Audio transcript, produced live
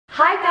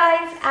Hi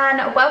guys,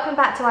 and welcome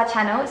back to our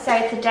channel.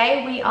 So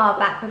today we are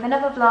back with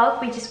another vlog.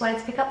 We just wanted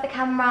to pick up the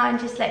camera and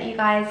just let you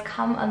guys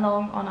come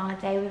along on our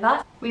day with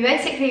us. We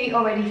basically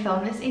already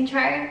filmed this intro,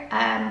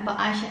 but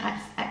Aisha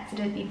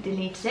accidentally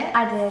deleted it.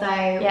 I did. So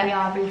yeah, we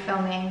are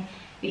refilming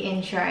the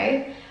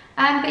intro.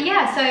 But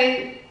yeah,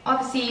 so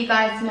obviously you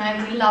guys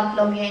know we love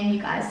vlogging.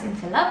 You guys seem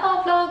to love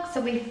our vlogs,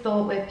 so we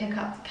thought we'd pick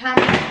up the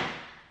camera.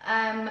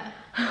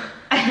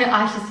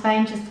 Aisha's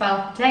phone just fell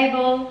off the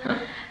table.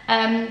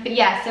 But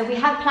yeah, so we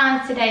had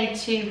plans today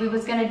we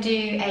was going to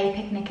do a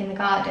picnic in the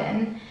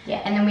garden,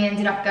 and then we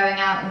ended up going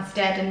out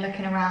instead and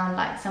looking around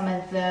like some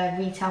of the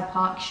retail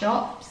park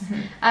shops.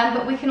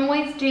 But we can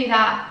always do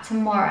that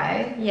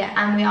tomorrow,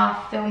 and we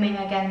are filming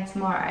again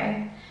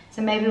tomorrow,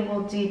 so maybe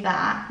we'll do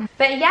that.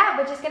 But yeah,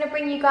 we're just going to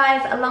bring you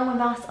guys along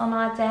with us on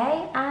our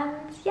day and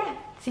yeah,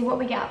 see what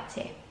we get up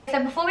to.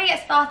 So before we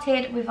get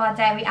started with our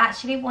day, we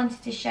actually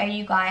wanted to show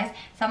you guys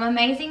some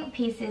amazing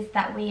pieces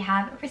that we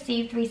have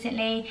received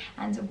recently,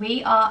 and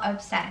we are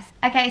obsessed.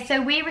 Okay,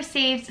 so we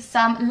received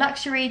some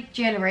luxury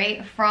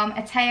jewellery from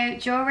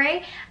AYSE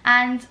Jewellery,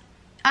 and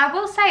I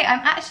will say I'm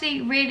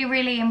actually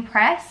really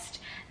impressed.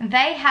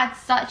 They had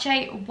such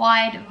a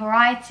wide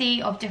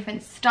variety of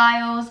different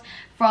styles,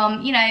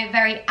 from, you know,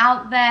 very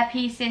out there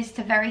pieces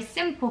to very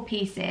simple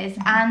pieces.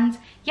 And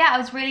yeah, I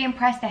was really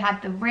impressed. They had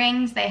the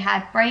rings, they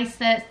had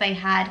bracelets, they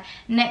had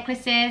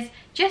necklaces,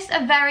 just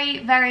a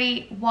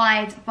very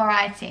wide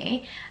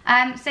variety.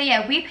 So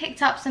yeah, we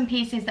picked up some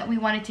pieces that we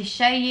wanted to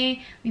show you.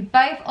 We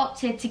both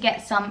opted to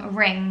get some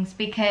rings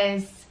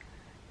because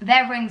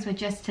their rings were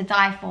just to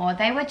die for.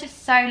 They were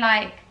just so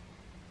like,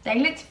 they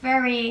looked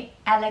very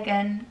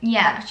elegant,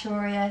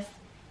 luxurious,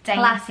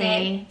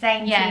 dainty,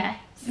 yeah.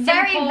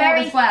 Very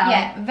as well.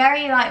 Yeah,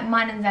 very like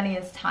mine and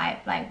ZELIHA'S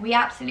type. Like we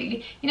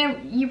absolutely, you know,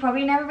 you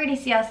probably never really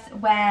see us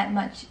wear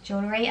much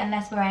jewellery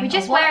unless we're wearing. We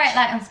just wear it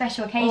like on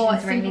special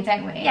occasions, really,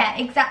 don't we? Yeah,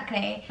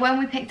 exactly. When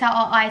we picked out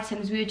our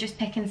items, we were just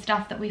picking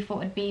stuff that we thought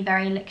would be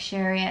very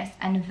luxurious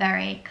and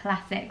very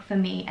classic for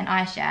me and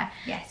Aisha.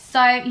 Yes.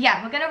 So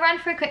yeah, we're gonna run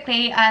through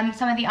quickly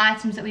some of the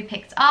items that we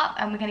picked up,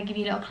 and we're gonna give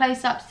you little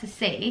close-ups to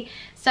see.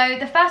 So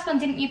the first one,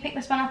 didn't you pick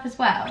this one up as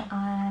well?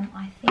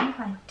 I think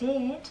I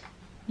did.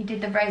 You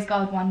did the rose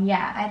gold one,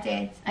 yeah. I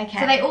did. Okay.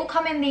 So they all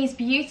come in these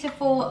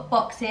beautiful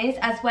boxes,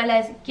 as well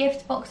as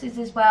gift boxes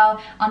as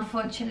well.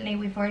 Unfortunately,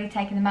 we've already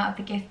taken them out of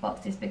the gift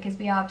boxes because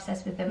we are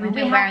obsessed with them. We've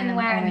been wearing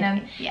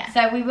them. Yeah.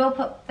 So we will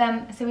put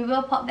them. So we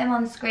will pop them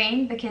on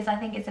screen because I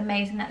think it's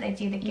amazing that they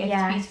do the gift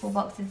beautiful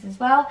boxes as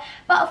well.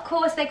 But of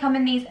course, they come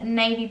in these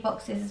navy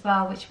boxes as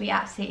well, which we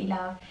absolutely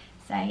love.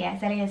 So yeah,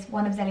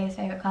 one of ZELIHA'S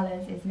favourite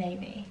colours is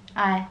navy.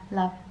 I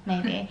love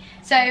navy.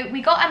 So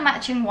we got a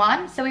matching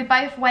one. So we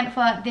both went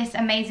for this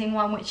amazing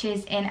one, which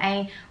is in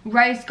a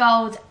rose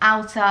gold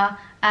outer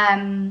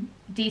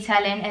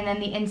detailing, and then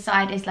the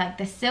inside is like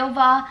the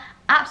silver.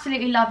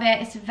 Absolutely love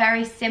it. It's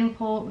very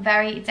simple,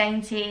 very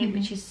dainty,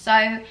 which is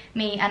so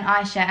me and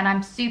Aisha, and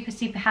I'm super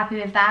happy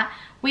with that.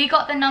 We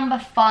got the number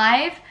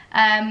 5.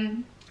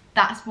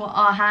 That's what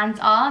our hands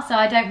are, so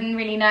I don't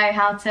really know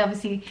how to,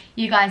 obviously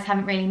you guys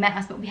haven't really met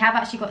us, but we have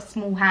actually got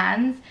small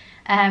hands,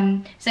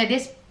 so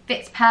this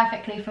fits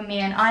perfectly for me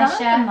and Aisha. Some of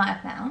them might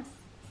have met us.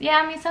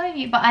 Yeah, I mean some of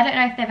you, but I don't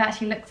know if they've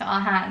actually looked at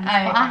our hands.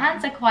 Oh, but our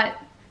hands are quite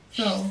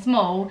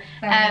small.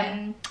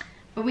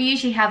 But we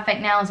usually have fake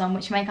nails on,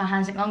 which make our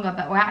hands look longer,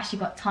 but we've actually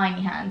got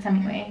tiny hands,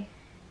 haven't we?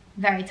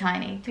 Very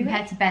tiny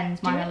compared to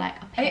Ben's. Mine are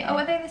like up here. Oh,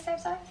 are they the same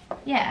size?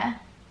 Yeah.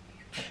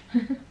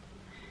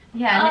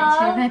 Yeah,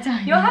 literally, they're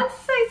tiny. Your hands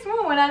are so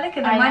small when I look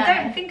at them.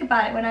 I don't think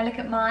about it when I look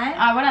at mine.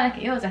 When I look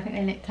at yours, I think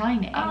they look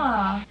tiny. Do you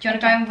want to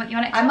go in with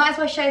your next one? I might as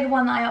well show you the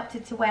one that I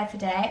opted to wear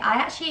today. I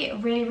actually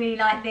really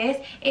like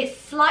this. It's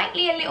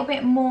slightly a little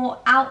bit more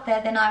out there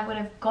than I would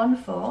have gone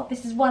for.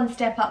 This is one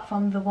step up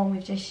from the one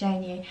we've just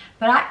shown you.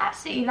 But I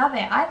absolutely love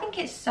it. I think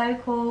it's so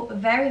cool.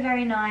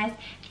 Very nice.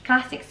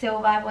 Classic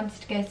silver. I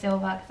wanted to go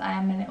silver because I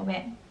am a little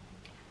bit...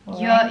 I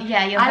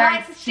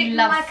like to stick with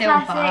my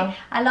classic.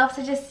 I love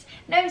to just...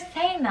 No,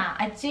 saying that,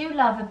 I do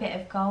love a bit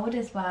of gold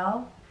as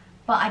well.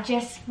 But I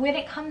just, when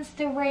it comes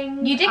to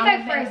rings... You did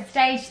go for a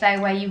stage though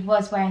where you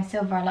was wearing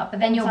silver a lot, but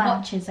then your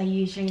watches are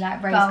usually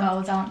like rose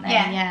gold, aren't they?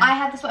 Yeah, I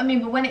have this what I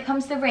mean, but when it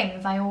comes to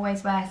rings, I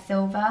always wear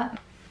silver.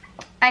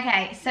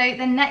 Okay, so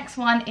the next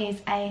one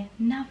is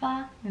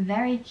another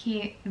very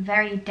cute,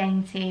 very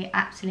dainty,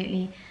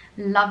 absolutely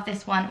love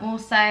this one.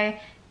 Also,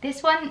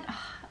 this one...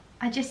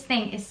 I just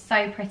think it's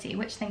so pretty.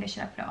 Which finger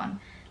should I put it on?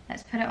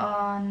 Let's put it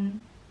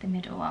on the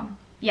middle one.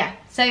 Yeah,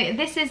 so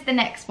this is the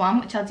next one,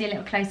 which I'll do a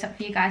little close-up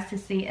for you guys to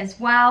see as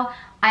well.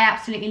 I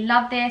absolutely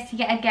love this.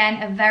 Yet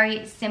again, a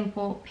very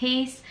simple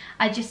piece.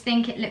 I just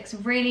think it looks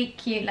really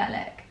cute. Like,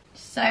 look.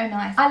 So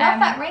nice. I love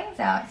that rings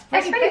out.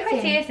 It's really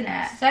pretty, isn't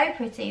it? So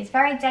pretty. It's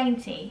very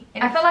dainty.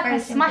 I feel like I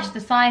smashed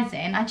the size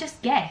in. I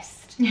just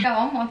guessed. Go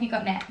on, what have you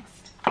got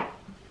next?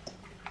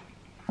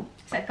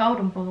 It's like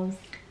golden balls.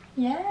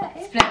 Yeah.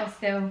 Split or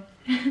still.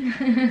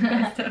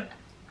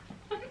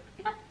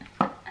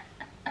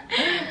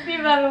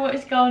 People ever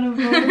watch Golden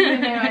Balls, you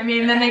know what I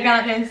mean? Then they go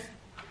like this.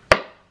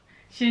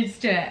 Should just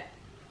do it.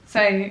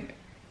 So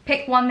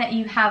pick one that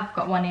you have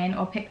got one in,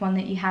 or pick one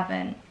that you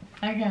haven't.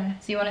 Okay.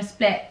 So you want to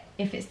split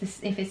if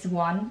it's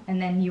one,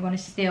 and then you want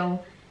to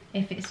steal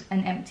if it's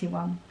an empty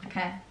one.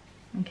 Okay.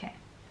 Okay.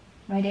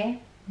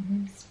 Ready?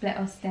 Mm-hmm. Split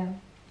or steal.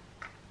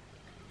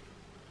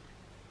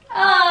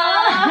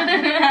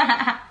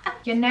 Oh.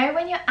 You know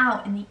when you're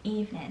out in the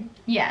evening,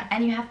 Yeah.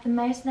 and you have the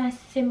most nice,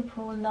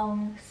 simple,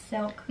 long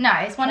silk. No,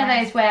 it's one of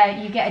dress, those where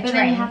you get a but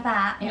drink, then you have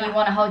that, and you're you like,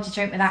 want to hold your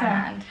drink with that sorry.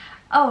 hand.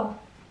 Oh,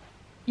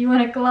 you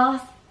want a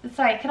glass?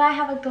 Sorry, could I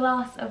have a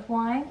glass of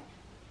wine?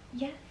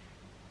 Yeah.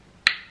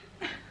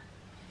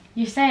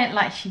 You say it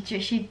like she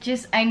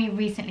just only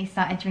recently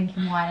started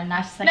drinking wine, and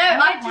now she's like, No,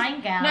 I'm I a just,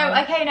 wine girl.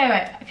 no. Okay, no.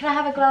 Wait. Can I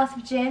have a glass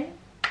of gin?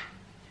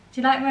 Do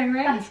you like my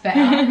ring? That's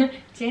better.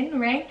 Gin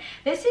ring.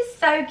 This is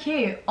so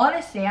cute.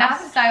 Honestly,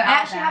 That's I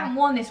actually haven't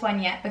worn this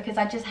one yet because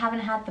I just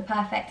haven't had the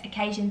perfect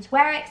occasion to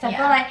wear it. Because I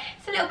feel like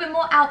it's a little bit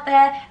more out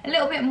there, a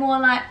little bit more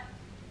like.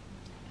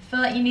 I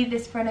feel like you need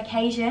this for an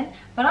occasion,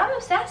 but I'm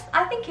obsessed.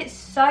 I think it's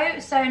so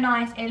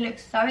nice. It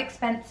looks so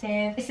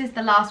expensive. This is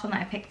the last one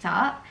that I picked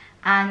up,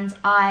 and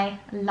I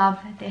love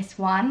this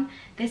one.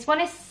 This one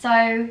is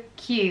so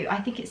cute. I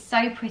think it's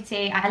so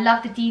pretty. I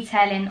love the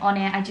detailing on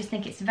it. I just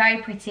think it's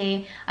very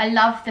pretty. I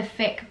love the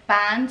thick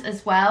band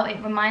as well. It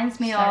reminds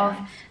me of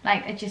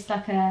like just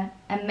like a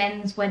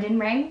men's wedding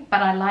ring,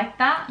 but I like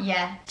that.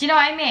 Yeah. Do you know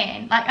what I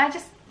mean? Like I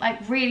just like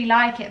really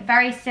like it.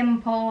 Very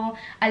simple.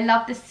 I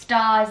love the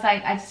stars.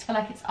 Like I just feel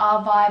like it's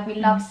our vibe. We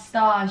love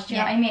stars. Do you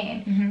know what I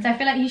mean? So I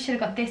feel like you should have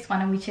got this one,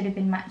 and we should have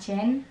been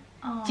matching.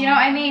 Oh, do you know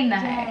what I mean though?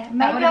 yeah. That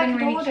Maybe would have I been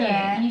could really order cute.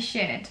 it. You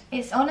should.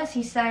 It's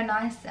honestly so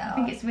nice though. I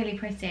think it's really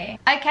pretty.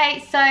 Okay,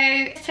 so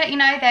just to let you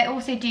know, they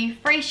also do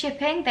free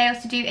shipping. They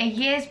also do a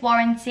year's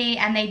warranty,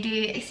 and they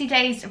do 60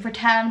 days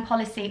return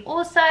policy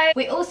also.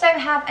 We also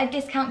have a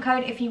discount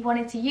code if you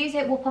wanted to use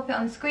it. We'll pop it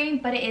on screen,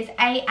 but it is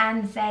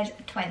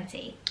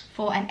AYSE'S20.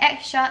 For an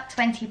extra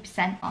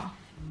 20% off.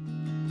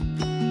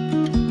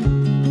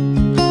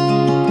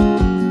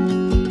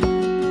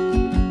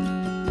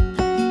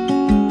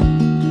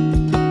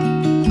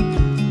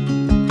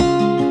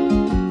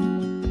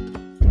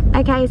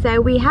 Okay, so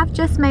we have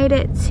just made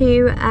it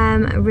to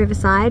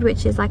Riverside,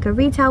 which is like a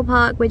retail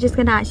park. We're just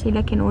gonna actually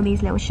look in all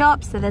these little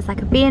shops. So there's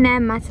like a B&M,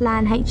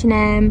 Matalan,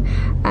 H&M,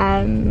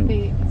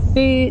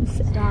 Boots,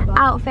 Starbucks.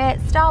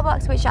 Outfits,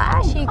 Starbucks, which I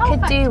actually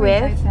could do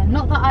with. Open.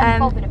 Not that I'm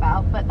bothered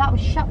about, but that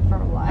was shut for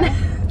a while.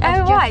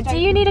 Oh right, do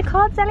you need a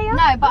card, Zelia?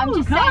 No, but I'm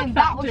just saying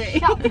that was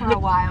shut for a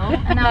while,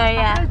 and now it's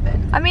back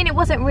open. I mean, it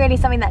wasn't really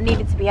something that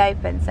needed to be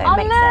open, so it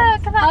makes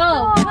sense. At that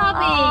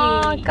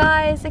dog. Oh,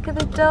 guys, look at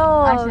the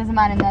dog. Actually, there's a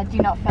man in there. Do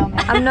not film me.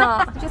 I'm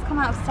not. I've just come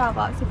out of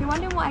Starbucks. If you're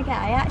wondering what I get,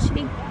 I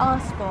actually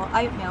asked for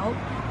oat milk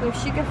with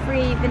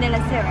sugar-free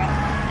vanilla syrup,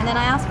 and then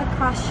I asked for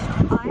crushed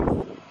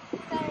ice.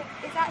 So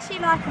it's actually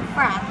like a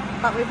frap,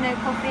 but with no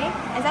coffee.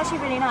 It's actually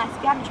really nice.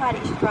 If you haven't tried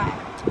it, you should try it.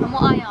 And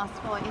what I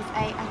asked for is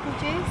a apple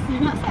juice.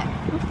 That's it.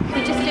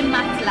 We're just in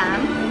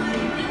Matalan,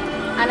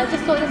 and I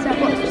just thought this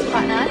box was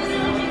quite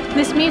nice.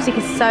 This music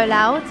is so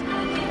loud.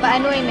 But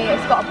annoyingly,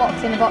 it's got a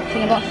box in a box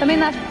in a box. I mean,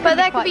 that's But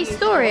there could quite be useful.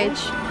 storage.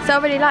 So I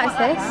really like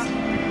this.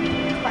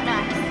 It's quite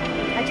nice.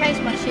 I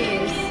changed my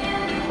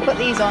shoes. Put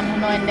these on,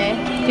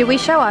 annoyingly. Did we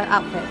show our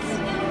outfits?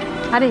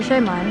 I didn't show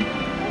mine.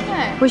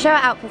 No. We'll show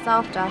our outfits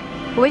after.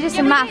 But we're just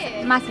in we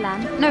did.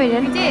 Matalan. No, we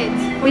didn't. We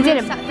did. We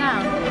didn't. Sat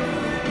down.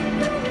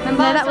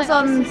 Remember, No, that was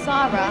on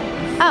Sarah.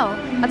 Oh,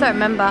 I don't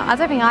remember. I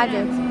don't think I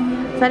did.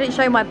 So I didn't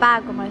show my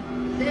bag or my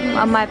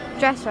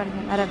dress or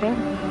anything. I don't think.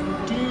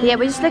 Yeah,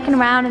 we're just looking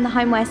around in the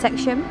homeware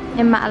section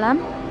in Matalan.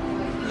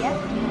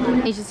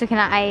 Yep. He's just looking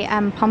at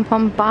a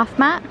pom-pom bath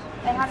mat.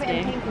 They have it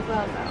in pink as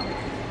well,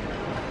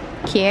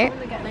 though. Cute.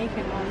 The Get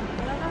Naked one.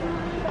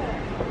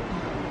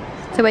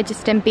 So we're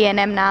just in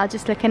B&M now,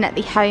 just looking at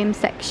the home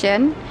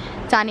section.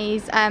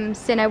 Danny's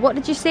Sino. What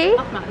did you see?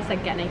 Bath mat that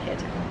said Get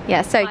Naked.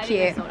 Yeah, so I think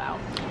they cute. sold out.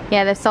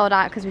 Yeah, they've sold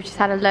out because we've just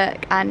had a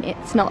look and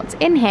it's not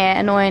in here,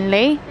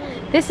 annoyingly.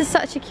 This is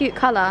such a cute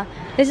colour.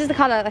 This is the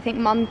colour I think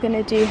Mum's going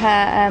to do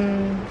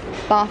her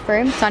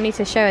bathroom, so I need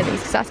to show her these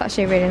because that's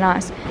actually really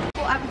nice. I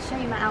thought I would show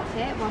you my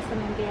outfit whilst I'm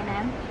in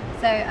B&M.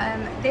 So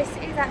this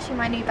is actually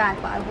my new bag,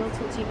 but I will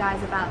talk to you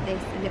guys about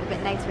this a little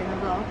bit later in the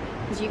vlog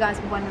because you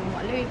guys were wondering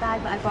what Louis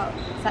bag that I got.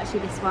 It's actually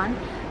this one.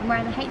 I'm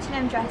wearing the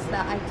H&M dress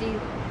that I do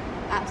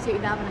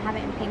absolutely love, and I have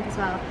it in pink as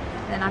well.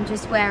 Then I'm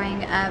just wearing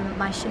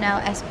my Chanel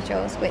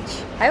espadrilles,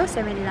 which I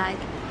also really like.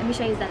 Let me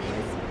show you that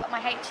is. Got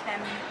my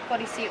H&M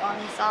bodysuit on,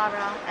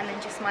 Zara, and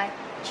then just my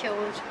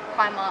chilled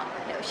Primark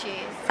little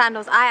shoes.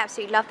 Sandals, I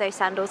absolutely love those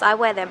sandals. I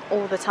wear them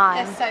all the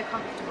time. They're so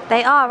comfortable.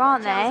 They are,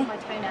 aren't Gels they? on my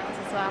toenails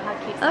as well. How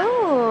cute is that?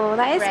 Oh,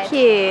 that is Red.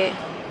 cute.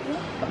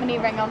 Got my new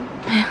ring on.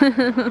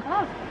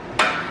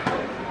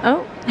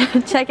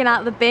 Oh, checking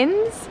out the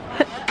bins.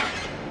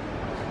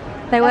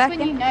 They That's working?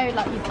 when you know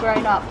like you've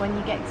grown up, when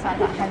you get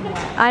excited about homeware.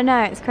 I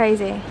know, it's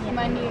crazy.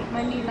 My new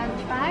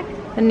lunch bag.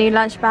 The new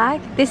lunch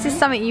bag. This is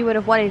something you would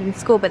have wanted in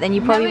school, but then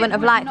you probably No, it wouldn't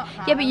have would liked. not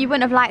have. Yeah, but you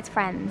wouldn't have liked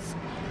Friends.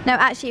 No,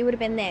 actually, it would have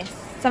been this.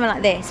 Something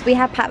like this. We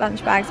had packed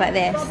lunch bags like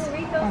this.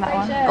 On that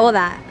one. Or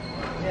that.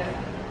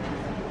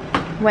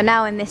 we're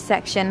now in this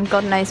section,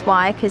 God knows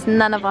why, because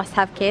none of us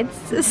have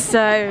kids,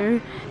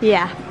 so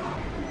yeah.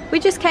 We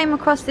just came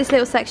across this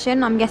little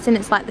section, I'm guessing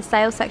it's like the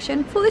sales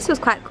section. Thought this was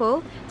quite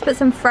cool, to put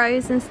some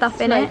froze and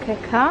stuff in it. Slow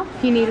cooker,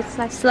 if you need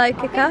a slow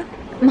cooker,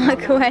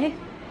 microwave.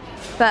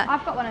 But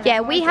I've got one of yeah,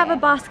 them, we have a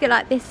basket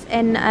like this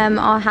in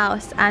our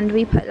house, and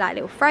we put like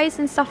little froze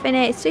and stuff in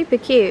it. It's super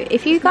cute.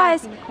 If you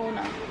guys,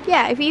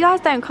 yeah, if you guys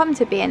don't come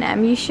to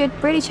B&M, you should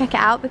really check it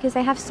out because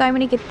they have so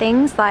many good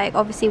things. Like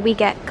obviously we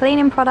get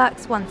cleaning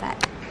products. One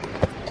sec.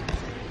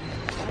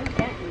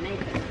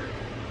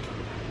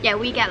 Yeah,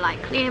 we get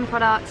like cleaning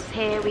products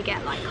here, we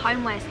get like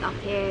homeware stuff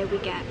here, we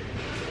get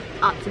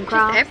arts and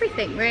crafts. Just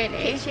everything really.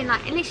 Kitchen,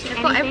 like literally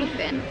I've got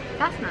everything.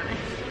 That's nice.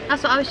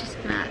 That's what I was just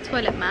looking at,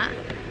 toilet mat.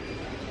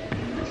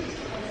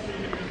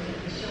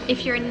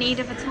 If you're in need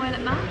of a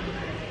toilet mat,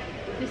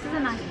 this is a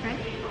nice print.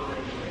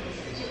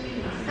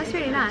 That's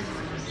really nice.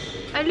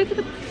 Oh,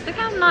 look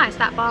how nice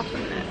that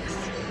bathroom looks.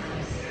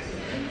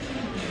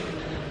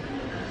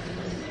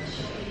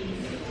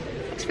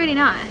 Looks really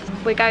nice.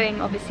 We're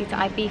going obviously to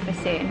Ibiza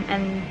soon,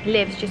 and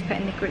Liv's just put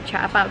in the group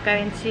chat about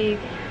going to,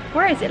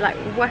 where is it, like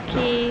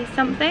Wacky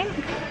something?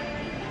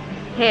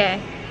 Here.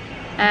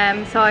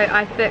 So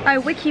I booked. Oh,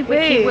 Wiki Woo.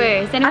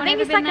 Is anyone I think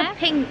ever it's been like there? a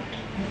pink.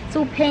 It's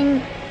all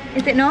pink.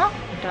 Is it not?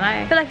 I don't know.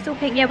 I feel like it's all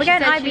pink. Yeah, we're going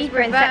to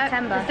Ibiza in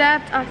September.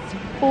 Reserved us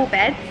 4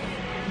 beds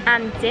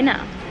and dinner.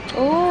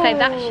 Oh, So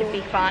that should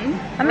be fun.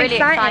 I'm really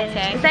excited.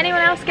 exciting. Is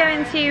anyone else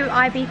going to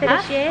Ibiza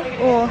this year?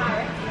 Or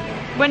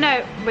Well,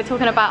 no, we're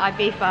talking about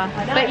Ibiza.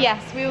 But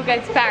yes, we will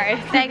go to Paris.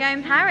 they're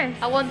going Paris?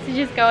 I want to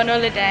just go on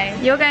holiday.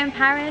 You're going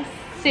Paris?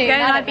 Soon,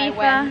 Going I don't know Ibiza?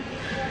 when.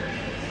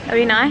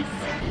 That'd be nice.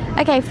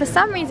 Okay, for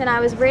some reason I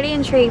was really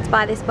intrigued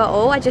by this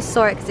bottle. I just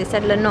saw it because it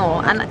said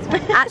Lenore, and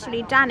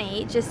actually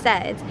Danny just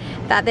said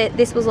that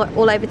this was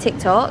all over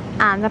TikTok,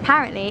 and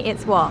apparently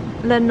it's what?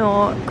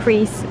 Lenore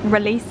crease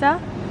releaser,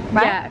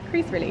 right? Yeah,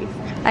 crease release.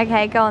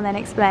 Okay, go on then,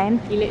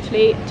 explain. You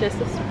literally just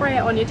spray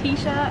it on your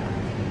t-shirt,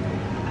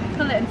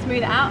 pull it and smooth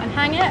it out and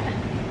hang it.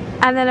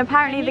 And then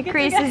apparently And the you're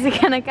good to creases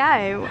are gonna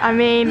go. I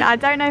mean, I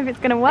don't know if it's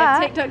gonna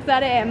work. If TikTok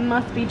said it, it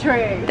must be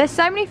true. There's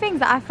so many things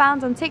that I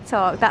found on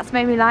TikTok that's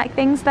made me like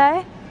things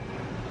though.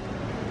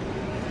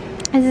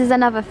 This is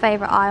another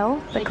favourite aisle,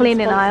 the They can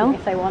cleaning sponsor aisle. me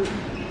if they want.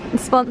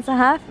 Sponsor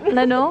her,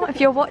 Lenore, if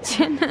you're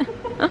watching.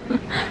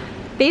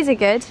 These are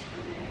good.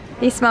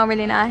 These smell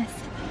really nice.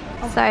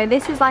 So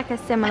this is like a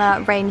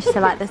similar range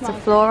to like the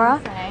Sephora,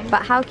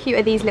 but how cute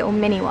are these little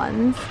mini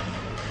ones?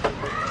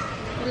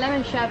 The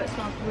lemon sherbet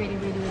smells really,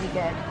 really, really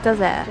good. Does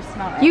it? Just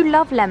smell it. You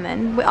love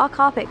lemon. Our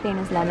carpet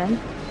cleaner's lemon.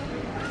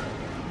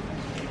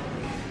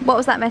 What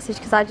was that message?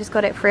 Because I just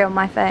got it free on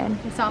my phone.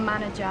 It's our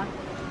manager.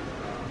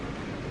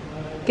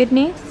 Good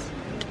news?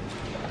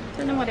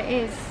 Don't know what it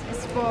is.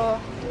 It's for.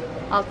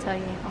 I'll tell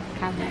you off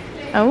camera.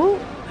 Oh,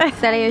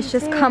 Zeliha's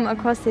just come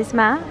across this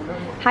mat.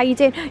 How you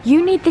doing?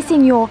 You need this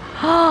in your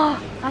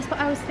That's what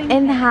I was thinking.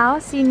 in the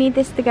house. You need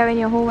this to go in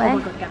your hallway. Oh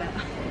my god, get it.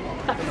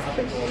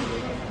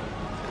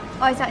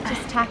 Oh, is that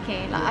just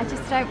tacky? Like, I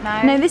just don't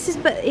know. No, this is,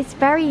 but it's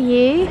very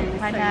you.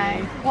 I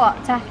know.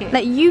 What, tacky?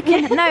 Like you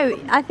can, no,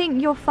 I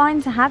think you're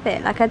fine to have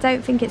it. Like I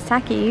don't think it's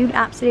tacky. You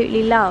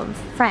absolutely love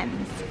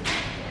Friends.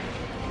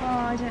 Oh,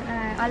 I don't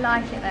know. I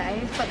like it though,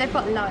 but they've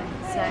got loads,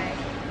 so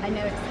I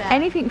know it's there.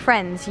 Anything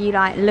Friends, you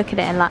like look at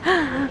it and like.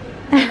 I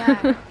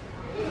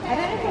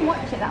don't even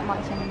watch it that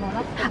much anymore.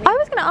 That's I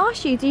was gonna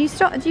ask you, do you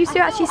still actually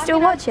still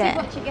watch I it?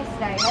 did watch it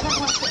yesterday. I don't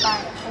watch it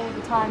like all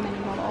the time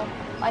anymore.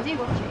 I do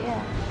watch it,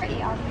 yeah.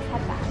 Pretty. I just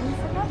had bands.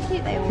 Look how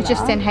cute they all We're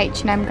just are. in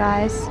H&M,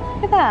 guys.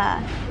 Look at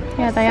that.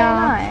 Yeah, they so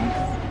are.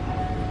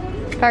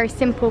 Nice. Very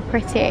simple,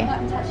 pretty.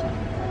 I'm touching.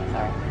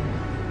 Sorry.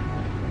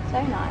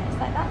 So nice.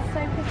 Like that's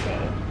so pretty.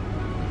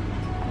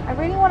 I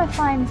really want to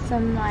find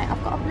some like.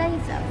 I've got a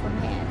blazer from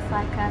here. It's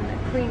like a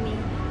creamy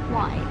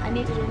white. I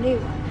needed a new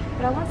one,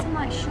 but I want some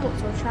like shorts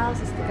or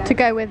trousers to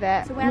go. With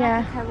it. To wear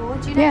like a coverall.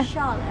 Do you know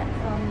Charlotte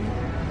from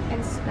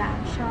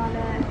Instagram?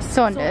 Charlotte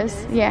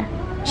Saunders. Yeah.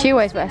 She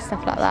always wears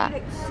stuff like that. She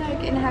looks so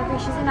good in her.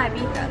 She's in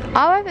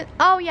Ibiza.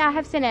 Oh yeah, I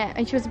have seen it.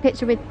 And she was a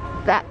picture with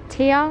that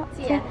Tia.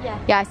 Yeah.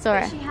 Yeah, I saw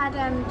But it. she had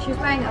she was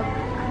wearing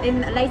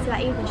later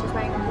that evening she was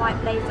wearing a white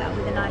blazer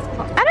with a nice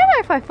crop. I don't know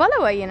if I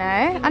follow her, you know.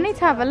 I need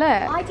to have a look.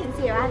 I didn't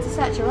see her. I had to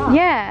search her up.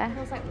 Yeah. I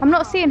was like, I'm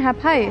not seeing her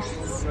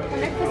posts. well,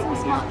 look for some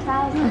smart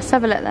trousers. Let's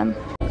have a look then.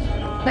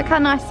 Look how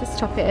nice this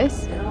top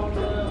is.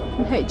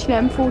 From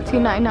H&M,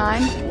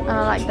 $14.99. And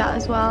I like that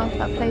as well,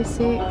 that play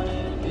suit.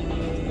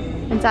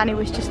 And Danny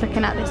was just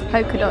looking at this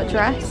polka dot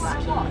dress.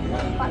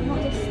 But not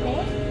just stiff.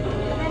 But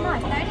they're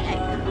nice. They're only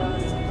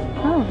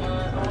 £8. Oh.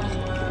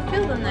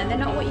 Feel them though. They're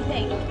not what you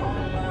think.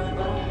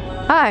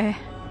 Oh.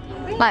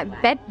 Like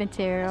bed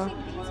material. I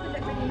think these would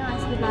look really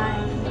nice with like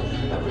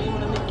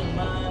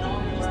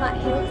just like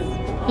heels.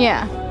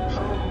 Yeah.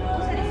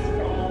 Also, this is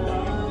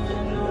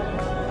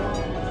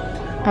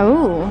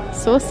Oh,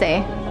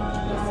 saucy.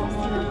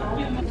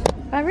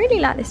 I really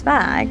like this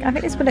bag. I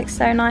think this would look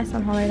so nice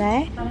on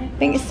holiday. I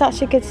think it's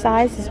such a good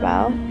size as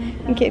well. I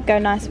think it'd go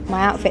nice with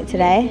my outfit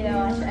today.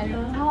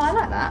 oh, I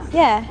like that.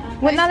 Yeah.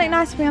 Wouldn't that look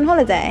nice for me on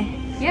holiday?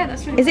 Yeah,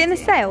 that's really Is it in the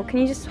sale? Can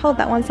you just hold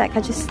that one sec?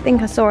 I just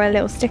think I saw a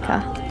little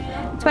sticker.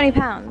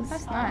 £20.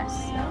 That's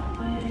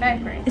nice. Very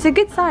pretty. It's a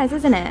good size,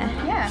 isn't it?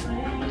 Yeah.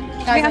 Do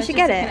you think I should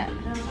get it?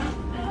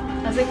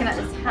 I was looking at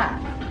this hat.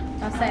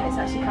 I was saying it's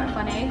actually quite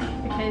funny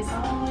because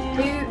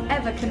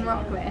whoever can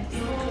rock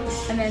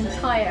this and then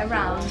tie it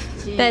around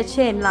Their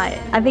chin, like,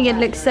 I think it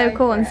looks so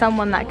cool on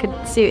someone that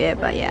could suit it,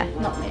 but yeah.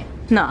 Not me.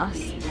 Not us.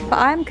 But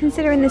I'm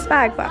considering this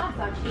bag, but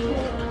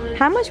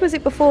how much was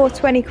it before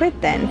 20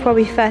 quid then?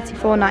 Probably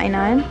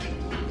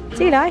 $34.99.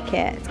 Do you like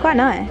it? It's quite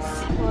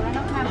nice.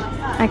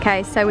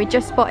 Okay, so we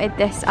just spotted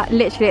this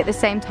literally at the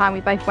same time.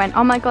 We both went,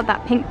 oh my god,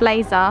 that pink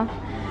blazer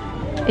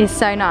is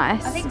so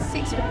nice. I think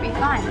 6 would be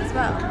fine as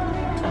well.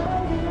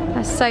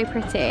 That's so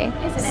pretty.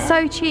 Isn't it?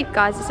 So cheap,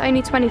 guys. It's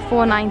only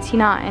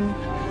 $24.99. I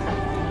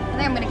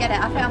think I'm going to get it.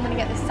 I think I'm going to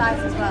get this size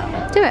as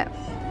well. Do it.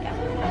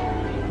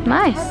 Yeah.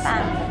 Nice.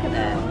 Headbands. Look at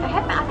the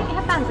headband. I think the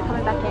headbands are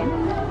coming back in.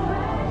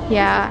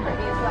 Yeah.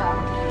 Pretty as well.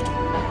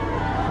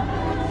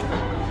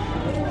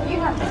 You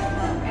have this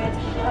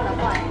colour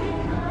white.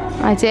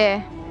 I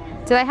do.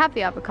 Do they have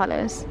the other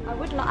colours? I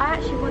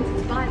actually wanted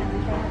to buy them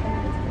if they had them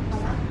in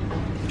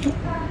this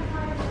colour.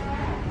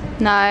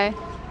 No.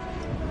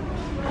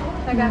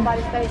 So go and buy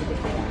this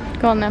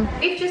basic. Go on then.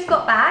 We've just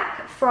got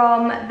back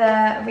from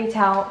the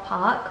retail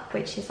park,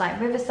 which is like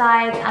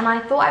Riverside, and I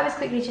thought I would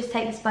quickly just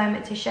take this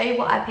moment to show you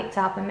what I picked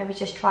up and maybe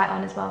just try it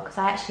on as well, because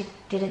I actually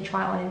didn't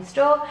try it on in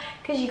store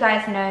because you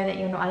guys know that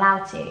you're not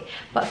allowed to.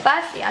 But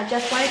firstly, I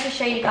just wanted to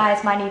show you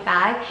guys my new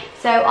bag.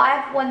 So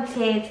I've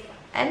wanted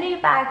a new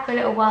bag for a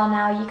little while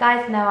now. You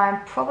guys know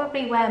I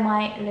probably wear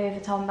my Louis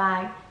Vuitton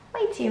bag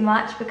way too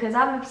much because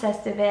I'm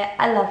obsessed with it.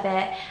 I love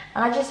it,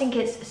 and I just think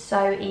it's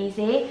so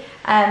easy.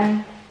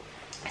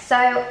 So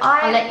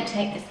I'll let you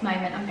take this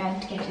moment. I'm going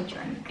to get a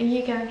drink. Are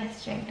you going to get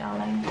a drink,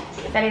 darling?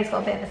 Zelly's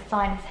got a bit of a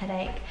sinus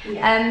headache.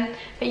 Yeah.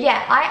 But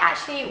yeah, I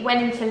actually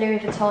went into Louis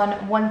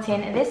Vuitton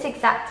wanting this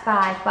exact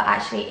bag, but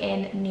actually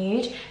in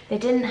nude. They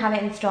didn't have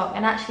it in stock,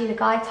 and actually the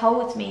guy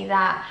told me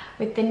that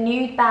with the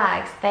nude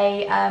bags,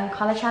 they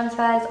colour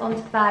transfers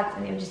onto the bags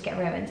and it would just get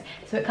ruined.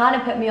 So it kind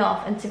of put me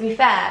off, and to be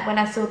fair, when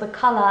I saw the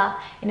colour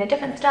in a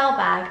different style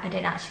bag, I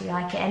didn't actually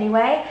like it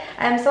anyway.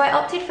 So I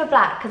opted for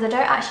black because I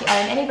don't actually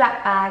own any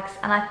black bags,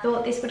 and I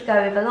thought this would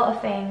go with a lot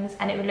of things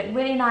and it would look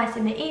really nice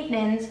in the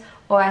evenings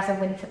or as a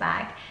winter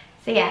bag.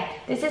 So yeah,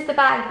 this is the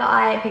bag that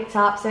I picked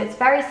up. So it's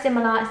very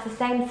similar, it's the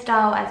same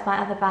style as my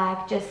other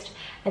bag, just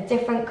a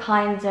different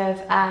kind of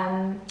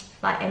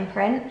like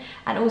imprint,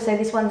 and also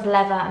this one's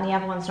leather and the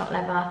other one's not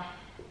leather.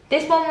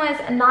 This one was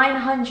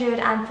 900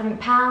 and something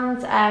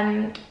pounds.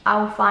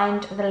 I will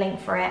find the link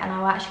for it and I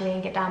will actually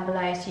link it down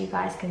below so you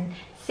guys can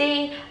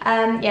see.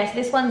 Yes,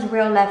 this one's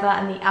real leather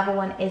and the other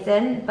one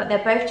isn't, but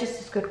they're both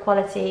just as good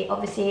quality.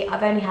 Obviously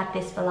I've only had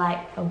this for like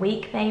a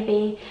week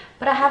maybe,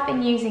 but I have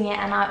been using it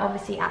and I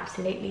obviously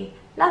absolutely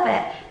love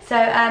it. So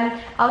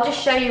I'll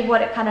just show you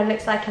what it kind of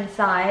looks like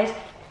inside,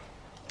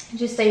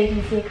 just so you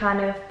can see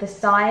kind of the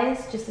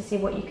size, just to see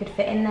what you could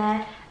fit in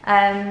there.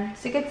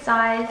 It's a good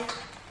size.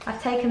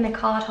 I've taken the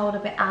card holder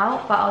bit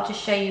out, but I'll just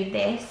show you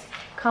this.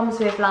 Comes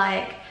with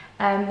like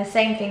the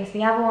same things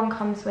the other one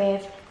comes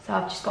with. So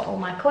I've just got all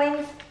my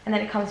coins, and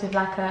then it comes with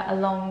like a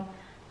long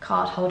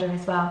card holder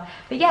as well.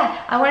 But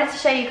yeah, I wanted to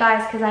show you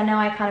guys because I know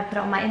I kind of put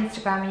it on my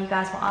Instagram and you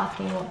guys were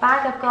asking me what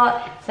bag I've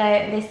got. So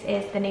this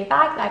is the new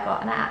bag that I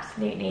got and I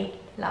absolutely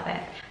love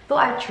it.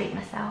 Thought I'd treat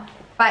myself.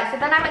 Right, so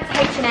then I went to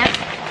H&M,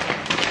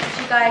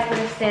 which you guys would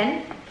have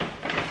seen.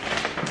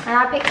 And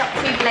I picked up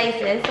 2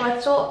 blazers.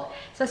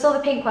 So I saw the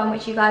pink one,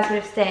 which you guys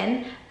would have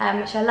seen,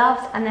 which I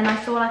loved, and then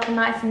I saw like a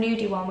nice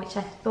nudie one, which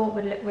I thought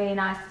would look really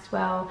nice as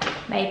well,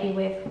 maybe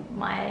with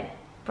my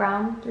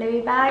brown Louis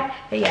bag.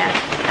 But yeah,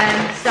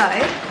 so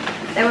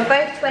they were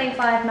both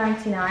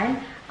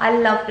 $25.99. I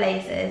love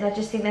blazers. I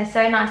just think they're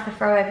so nice to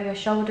throw over your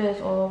shoulders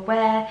or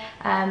wear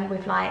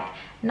with like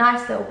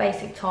nice little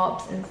basic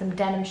tops and some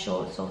denim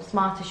shorts or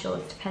smarter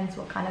shorts, depends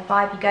what kind of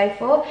vibe you go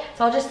for.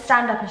 So I'll just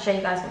stand up and show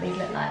you guys what these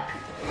look like.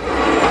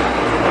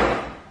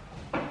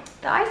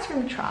 The ice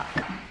cream truck.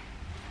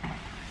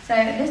 So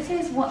this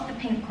is what the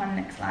pink one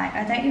looks like.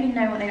 I don't even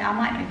know what I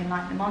might not even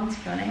like them on, to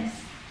be honest.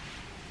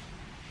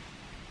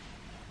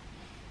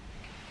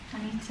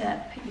 I need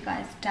to put you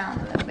guys down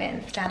a little bit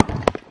and stand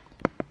up.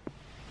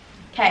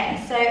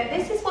 Okay, so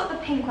this is what the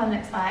pink one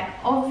looks like.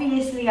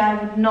 Obviously I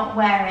would not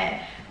wear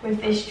it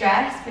with this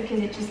dress because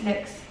it just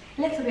looks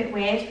a little bit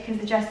weird because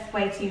the dress is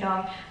way too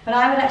long. But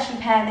I would actually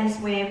pair this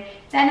with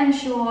denim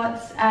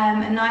shorts,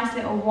 a nice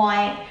little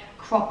white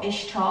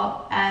crop-ish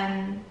top,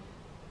 and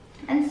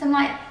some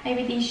like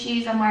maybe these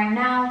shoes I'm wearing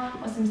now,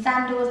 or some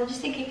sandals. I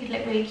just think it could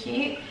look really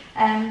cute.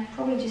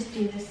 Probably just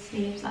do the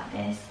sleeves like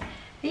this.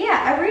 But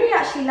yeah, I really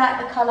actually like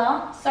the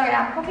colour. Sorry,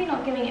 I'm probably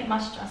not giving it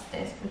much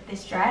justice with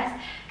this dress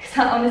because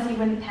I honestly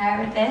wouldn't pair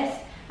with this.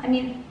 I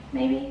mean,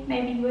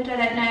 maybe you would, I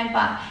don't know,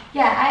 but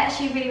yeah, I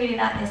actually really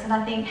like this, and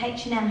I think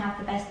H&M have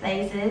the best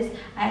blazers.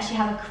 I actually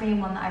have a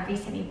cream one that I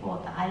recently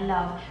bought that I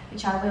love,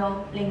 which I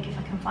will link if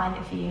I can find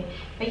it for you.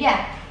 But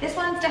yeah, this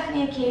one's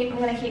definitely a keep. I'm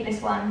going to keep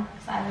this one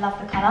because I love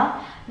the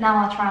colour. Now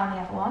I'll try on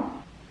the other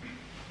one.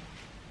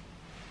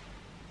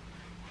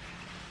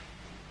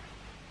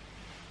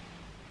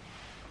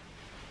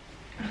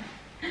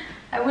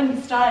 I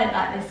wouldn't style it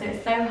like this, so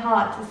it's so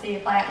hard to see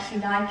if I actually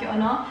like it or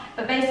not.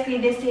 But basically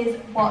this is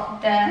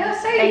what the...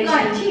 They're so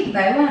like cheap though,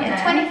 aren't they?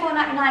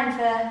 $24.99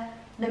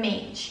 for them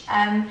each.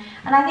 And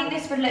I think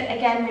this would look,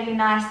 again, really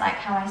nice, like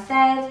how I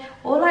said,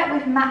 or like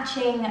with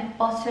matching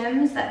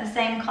bottoms that are the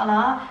same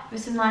colour,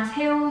 with some nice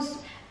heels,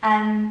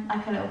 and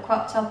like a little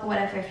crop top or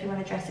whatever if you want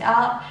to dress it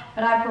up.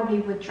 But I probably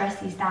would dress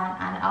these down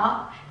and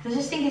up, because I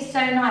just think it's so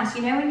nice.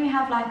 You know when you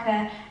have like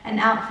an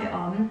outfit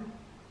on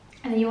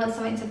and then you want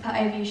something to put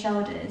over your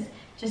shoulders,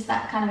 just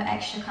that kind of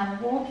extra kind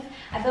of warmth.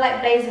 I feel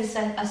like blazers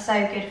are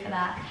so good for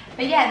that.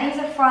 But yeah, these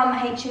are from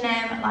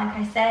H&M, like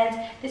I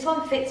said. This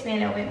one fits me a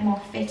little bit more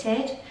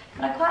fitted,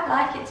 but I quite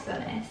like it, to be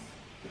honest.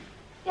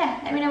 Yeah,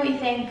 let me know what you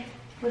think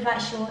with that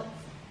shorts.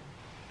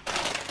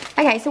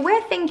 Okay, so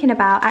we're thinking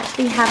about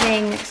actually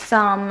having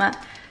some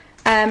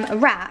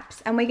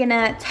wraps, and we're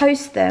gonna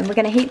toast them, we're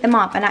gonna heat them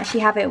up and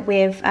actually have it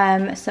with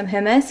some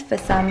hummus for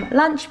some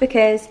lunch,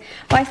 because,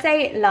 well, I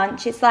say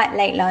lunch, it's like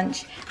late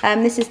lunch.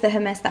 This is the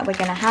hummus that we're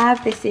gonna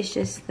have. This is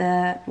just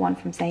the one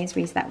from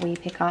Sainsbury's that we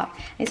pick up.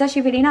 It's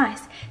actually really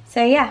nice.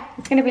 So yeah,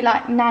 it's gonna be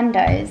like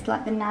Nando's,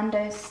 like the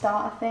Nando's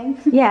starter thing.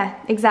 Yeah,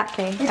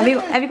 exactly. Have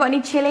you got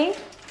any chili?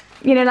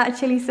 You know, like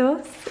chili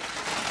sauce?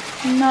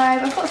 No,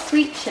 but I've got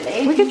sweet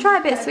chili. We could try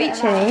a bit of sweet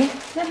chili.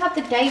 They don't have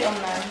the date on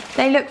them.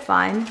 They look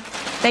fine.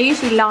 They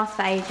usually last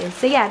for ages.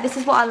 So yeah, this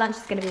is what our lunch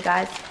is going to be,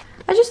 guys.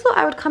 I just thought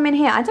I would come in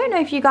here. I don't know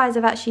if you guys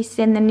have actually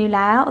seen the new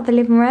layout of the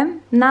living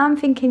room. Now I'm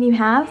thinking you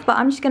have, but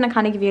I'm just going to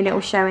kind of give you a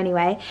little show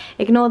anyway.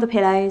 Ignore the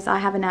pillows. I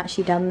haven't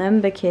actually done them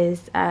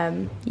because,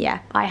 yeah,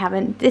 I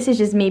haven't. This is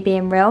just me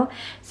being real.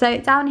 So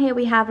down here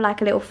we have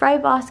like a little throw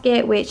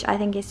basket, which I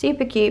think is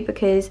super cute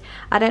because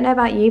I don't know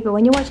about you, but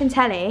when you're watching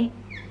telly,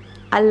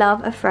 I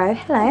love a throw.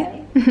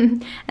 Hello.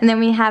 And then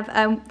we have,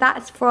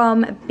 that's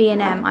from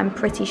B&M, I'm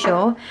pretty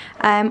sure.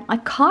 I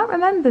can't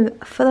remember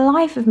for the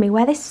life of me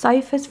where this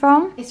sofa's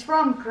from. It's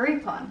from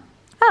Groupon.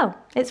 Oh,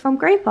 it's from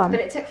Groupon. But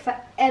it took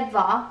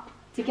forever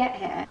to get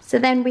here. So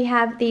then we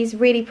have these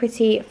really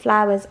pretty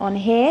flowers on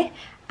here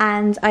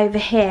and over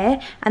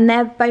here, and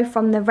they're both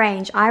from the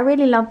range. I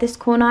really love this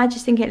corner. I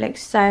just think it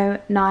looks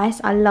so nice.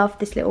 I love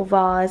this little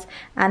vase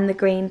and the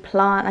green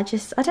plant.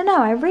 I don't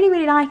know, I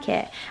really like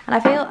it. And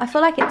I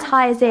feel like it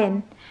ties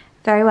in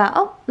very well.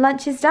 Oh,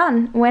 lunch is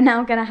done. We're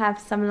now gonna have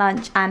some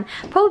lunch and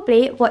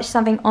probably watch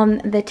something on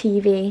the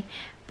TV.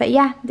 But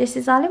yeah, this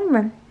is our living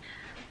room.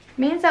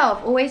 Me and Zel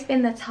have always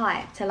been the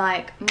type to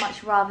like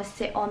much rather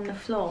sit on the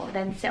floor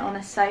than sit on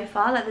a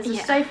sofa. Like there's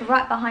a sofa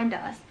right behind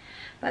us,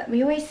 but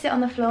we always sit on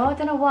the floor. I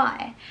don't know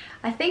why.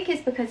 I think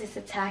it's because it's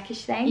a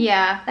Turkish thing.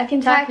 Yeah. Like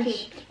in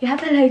Turkey, you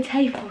have the low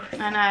tables.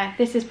 I know.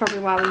 This is probably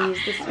why we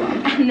use this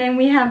one. And then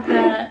we have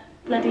the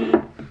bloody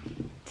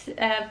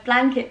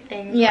blanket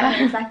thing.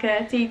 Yeah. It's like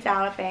a tea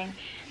towel thing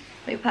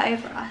we put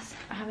over us.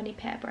 I have any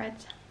pita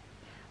breads?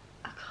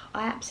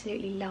 I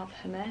absolutely love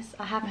hummus.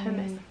 I have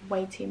hummus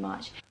way too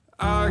much.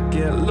 I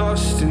get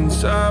lost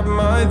inside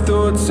my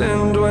thoughts,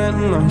 and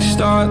when I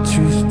start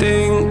to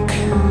think,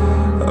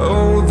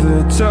 oh,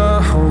 the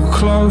Tahoe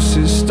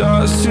closest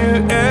starts to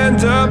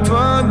end up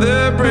on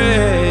the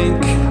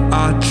brink.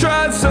 I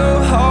tried so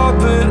hard,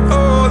 but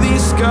all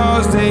these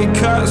scars, they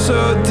cut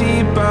so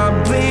deep,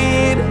 I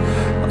bleed.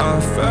 I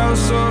fell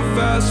so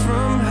fast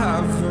from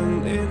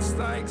heaven, it's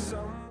like some...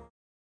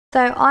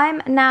 So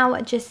I'm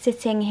now just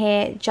sitting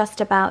here just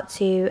about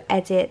to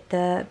edit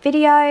the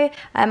video.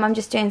 I'm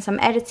just doing some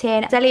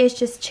editing. Zelly is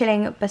just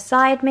chilling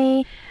beside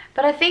me.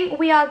 But I think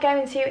we are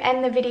going to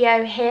end the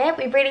video here.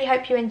 We really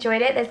hope you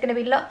enjoyed it. There's going to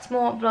be lots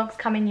more vlogs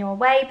coming your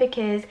way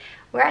because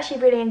we're actually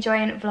really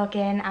enjoying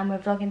vlogging, and we're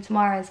vlogging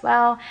tomorrow as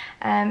well.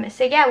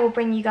 So yeah, we'll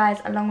bring you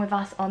guys along with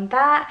us on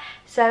that.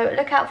 So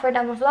look out for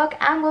another vlog,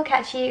 and we'll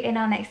catch you in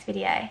our next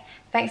video.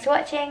 Thanks for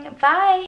watching. Bye!